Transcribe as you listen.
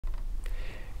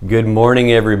Good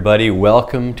morning, everybody.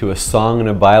 Welcome to a song and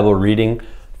a Bible reading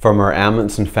from our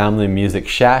Amundsen Family Music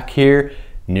Shack here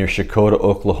near Shakota,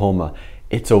 Oklahoma.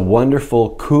 It's a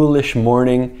wonderful, coolish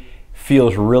morning.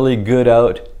 Feels really good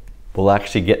out. We'll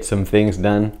actually get some things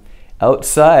done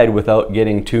outside without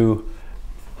getting too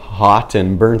hot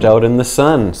and burnt out in the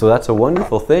sun. So that's a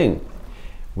wonderful thing.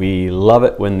 We love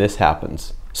it when this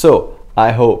happens. So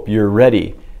I hope you're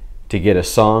ready to get a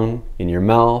song in your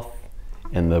mouth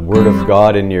and the Word of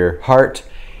God in your heart,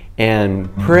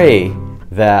 and pray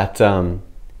that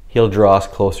He'll draw us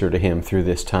closer to Him through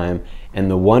this time.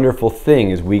 And the wonderful thing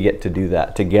is we get to do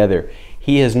that together.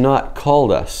 He has not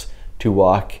called us to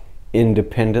walk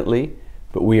independently,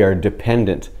 but we are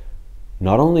dependent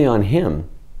not only on Him,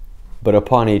 but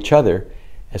upon each other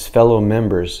as fellow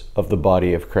members of the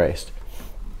body of Christ.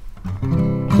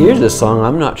 Here's a song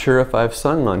I'm not sure if I've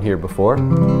sung on here before.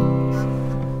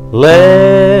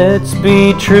 Let's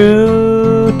be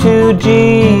true to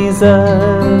Jesus,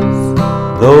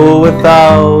 though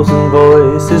 1,000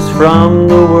 voices from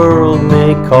the world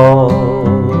may call.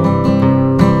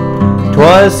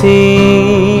 'Twas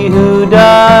He who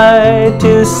died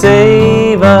to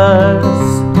save us,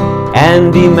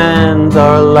 and demands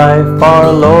our life,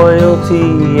 our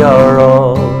loyalty, our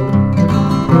all.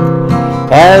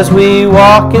 As we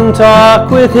walk and talk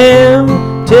with Him,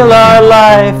 till our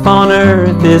life on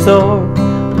earth is o'er,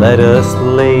 let us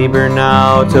labor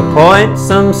now to point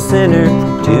some sinner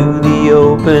to the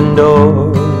open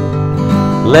door.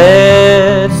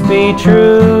 Let's be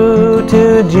true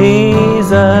to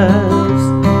Jesus,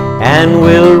 and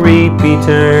we'll reap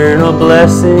eternal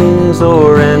blessings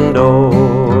o'er and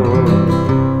o'er.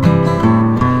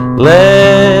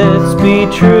 Let's be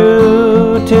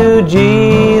true to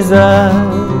Jesus,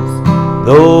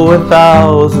 though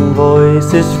 1,000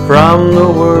 voices from the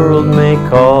world may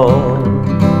call.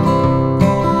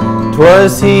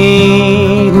 'Twas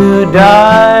He who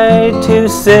died to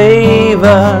save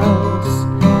us,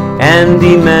 and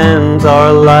demands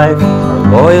our life,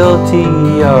 our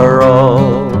loyalty, our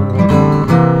all.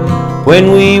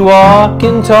 When we walk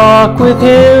and talk with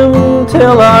Him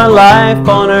till our life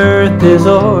on earth is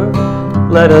o'er,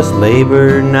 let us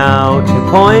labor now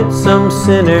to point some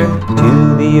sinner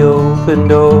to the open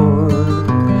door.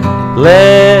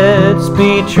 Let's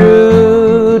be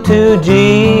true to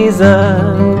Jesus,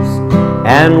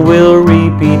 and we'll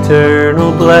reap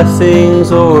eternal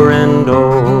blessings o'er and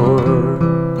o'er.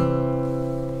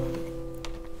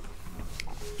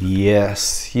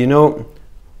 Yes, you know,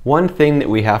 one thing that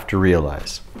we have to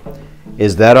realize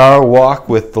is that our walk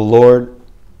with the Lord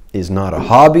is not a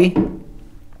hobby.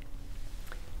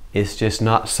 It's just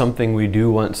not something we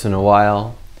do once in a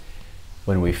while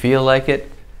when we feel like it.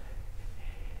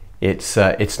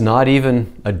 It's not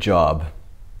even a job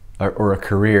or a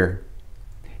career.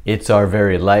 It's our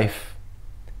very life.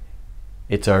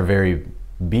 It's our very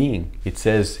being. It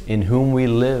says, in whom we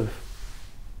live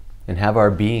and have our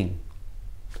being.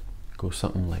 Goes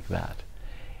something like that.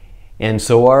 And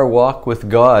so our walk with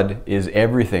God is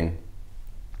everything,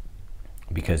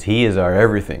 because He is our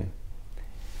everything.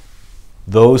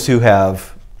 Those who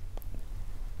have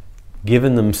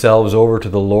given themselves over to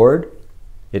the Lord,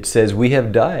 it says, we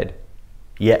have died,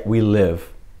 yet we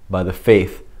live by the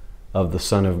faith of the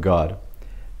Son of God.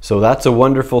 So that's a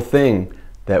wonderful thing,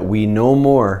 that we no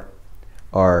more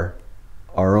are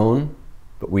our own,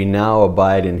 but we now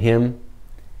abide in Him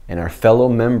and are fellow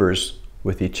members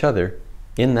with each other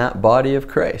in that body of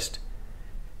Christ.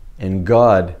 And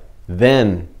God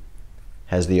then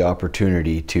has the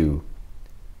opportunity to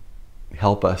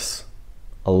help us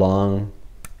along,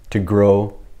 to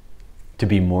grow, to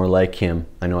be more like Him.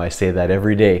 I know I say that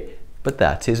every day, but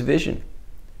that's His vision,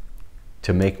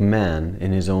 to make man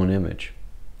in His own image.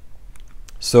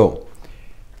 So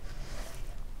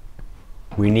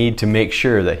we need to make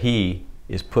sure that He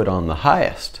is put on the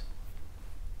highest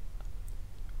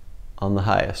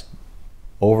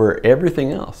over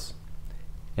everything else.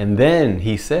 And then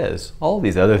He says, all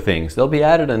these other things, they'll be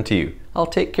added unto you. I'll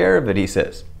take care of it, He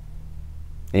says.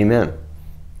 Amen.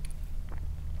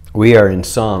 We are in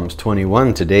Psalms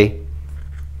 21 today,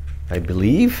 I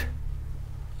believe.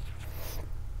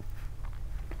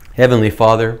 Heavenly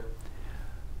Father,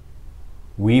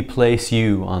 we place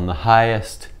You on the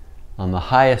highest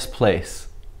place.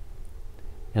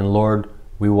 And Lord,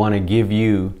 we want to give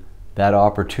You that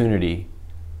opportunity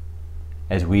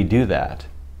as we do that,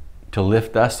 to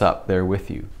lift us up there with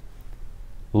You.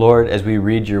 Lord, as we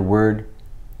read Your Word,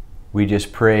 we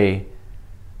just pray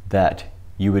that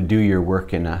You would do Your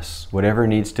work in us, whatever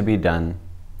needs to be done.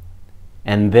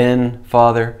 And then,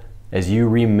 Father, as You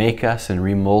remake us and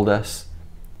remold us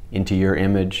into Your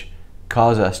image,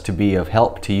 Cause us to be of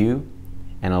help to you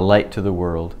and a light to the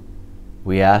world.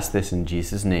 We ask this in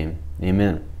Jesus' name.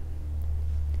 Amen.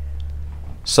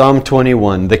 Psalm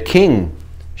 21. The king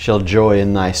shall joy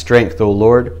in thy strength, O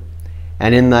Lord,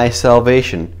 and in thy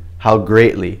salvation how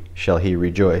greatly shall he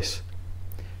rejoice.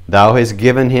 Thou hast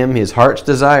given him his heart's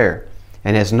desire,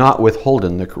 and hast not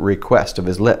withholden the request of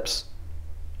his lips.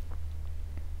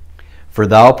 For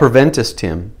thou preventest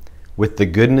him with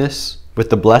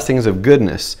the blessings of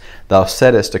goodness. Thou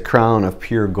settest a crown of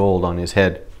pure gold on his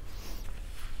head.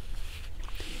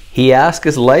 He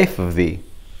asketh life of thee,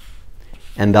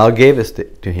 and thou gavest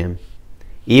it to him,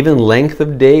 even length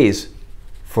of days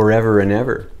forever and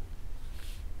ever.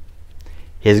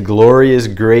 His glory is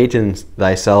great in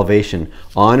thy salvation.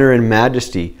 Honor and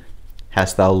majesty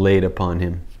hast thou laid upon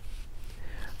him.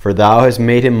 For thou hast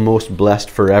made him most blessed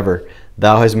forever.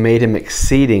 Thou hast made him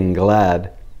exceeding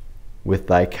glad with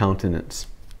thy countenance.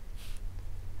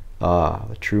 Ah,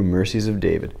 the true mercies of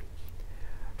David.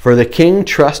 For the king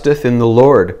trusteth in the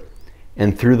Lord,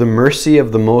 and through the mercy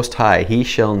of the Most High he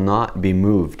shall not be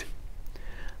moved.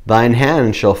 Thine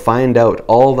hand shall find out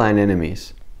all thine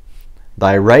enemies.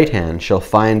 Thy right hand shall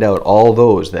find out all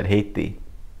those that hate thee.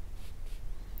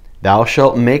 Thou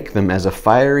shalt make them as a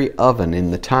fiery oven in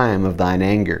the time of thine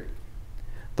anger.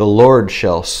 The Lord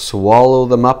shall swallow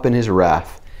them up in his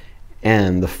wrath,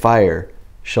 and the fire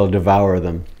shall devour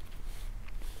them.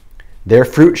 Their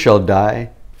fruit shall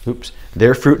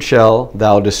their fruit shall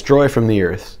thou destroy from the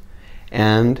earth,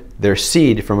 and their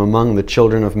seed from among the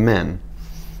children of men.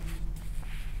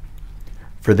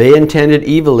 For they intended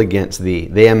evil against thee.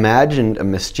 They imagined a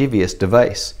mischievous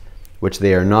device, which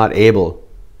they are not able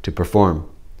to perform.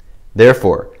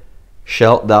 Therefore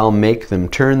shalt thou make them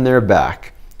turn their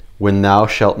back, when thou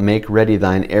shalt make ready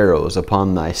thine arrows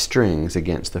upon thy strings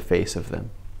against the face of them.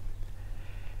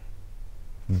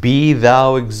 Be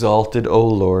thou exalted, O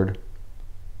Lord,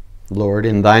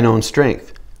 in thine own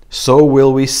strength. So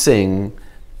will we sing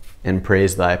and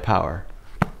praise thy power.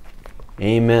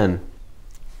 Amen.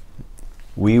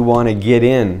 We want to get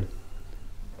in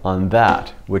on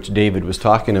that which David was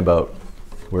talking about,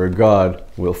 where God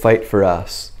will fight for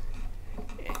us.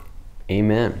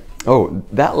 Amen. Oh,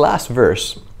 that last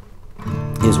verse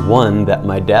is one that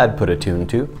my dad put a tune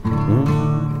to.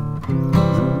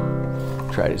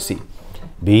 Try to see.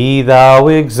 Be thou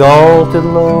exalted,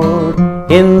 Lord,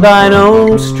 in thine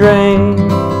own strength.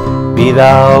 Be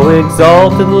thou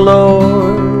exalted,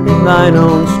 Lord, in thine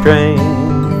own strength.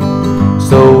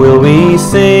 So will we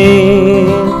sing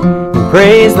and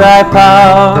praise thy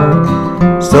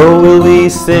power. So will we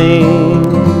sing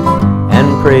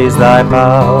and praise thy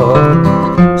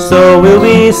power. So will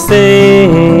we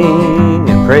sing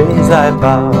and praise thy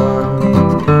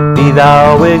power. Be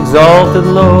thou exalted,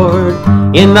 Lord,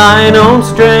 in thine own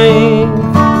strength.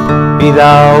 Be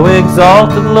thou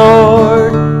exalted,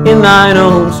 Lord, in thine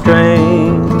own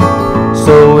strength.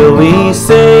 So will we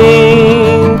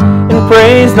sing and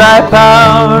praise thy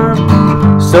power.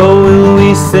 So will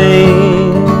we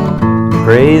sing and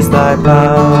praise thy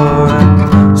power.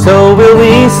 So will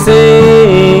we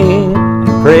sing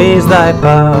and praise thy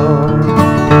power.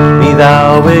 Be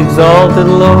thou exalted,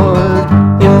 Lord,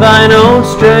 in thine own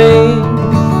strength.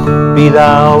 Be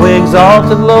thou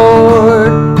exalted,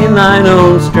 Lord, in thine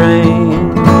own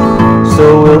strength.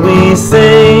 So will we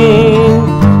sing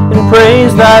and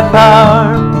praise thy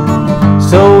power.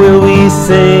 So will we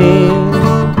sing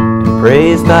and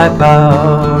praise thy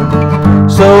power.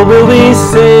 So will we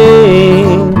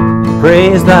sing and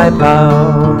praise thy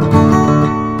power.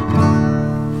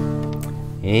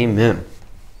 Amen.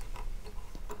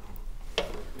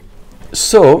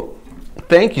 So,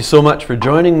 thank you so much for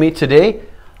joining me today.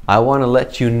 I want to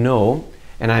let you know,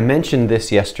 and I mentioned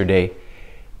this yesterday,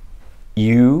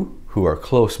 you who are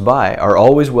close by are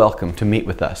always welcome to meet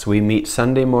with us. We meet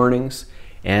Sunday mornings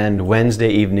and Wednesday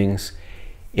evenings.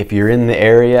 If you're in the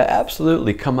area,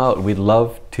 absolutely come out. We'd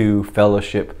love to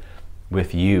fellowship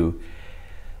with you.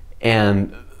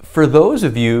 And for those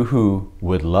of you who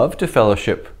would love to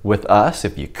fellowship with us,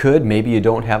 if you could, maybe you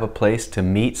don't have a place to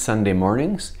meet Sunday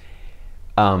mornings,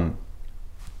 I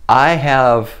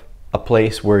have a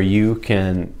place where you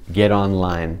can get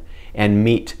online and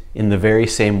meet in the very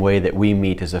same way that we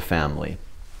meet as a family.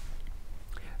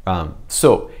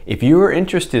 So if you are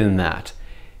interested in that,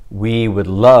 we would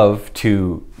love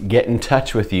to get in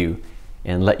touch with you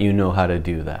and let you know how to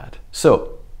do that.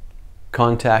 So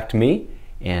contact me,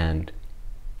 and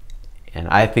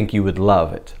I think you would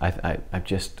love it.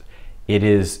 It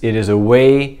is a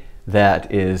way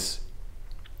that is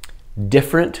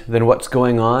different than what's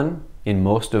going on in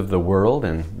most of the world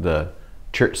and the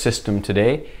church system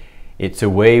today. It's a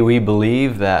way we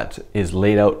believe that is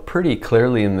laid out pretty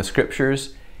clearly in the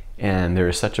scriptures, and there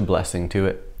is such a blessing to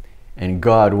it. And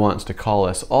God wants to call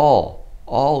us all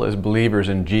as believers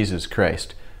in Jesus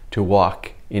Christ, to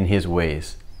walk in His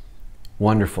ways.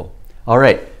 Wonderful. All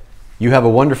right, you have a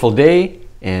wonderful day,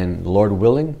 and Lord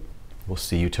willing, we'll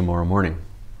see you tomorrow morning.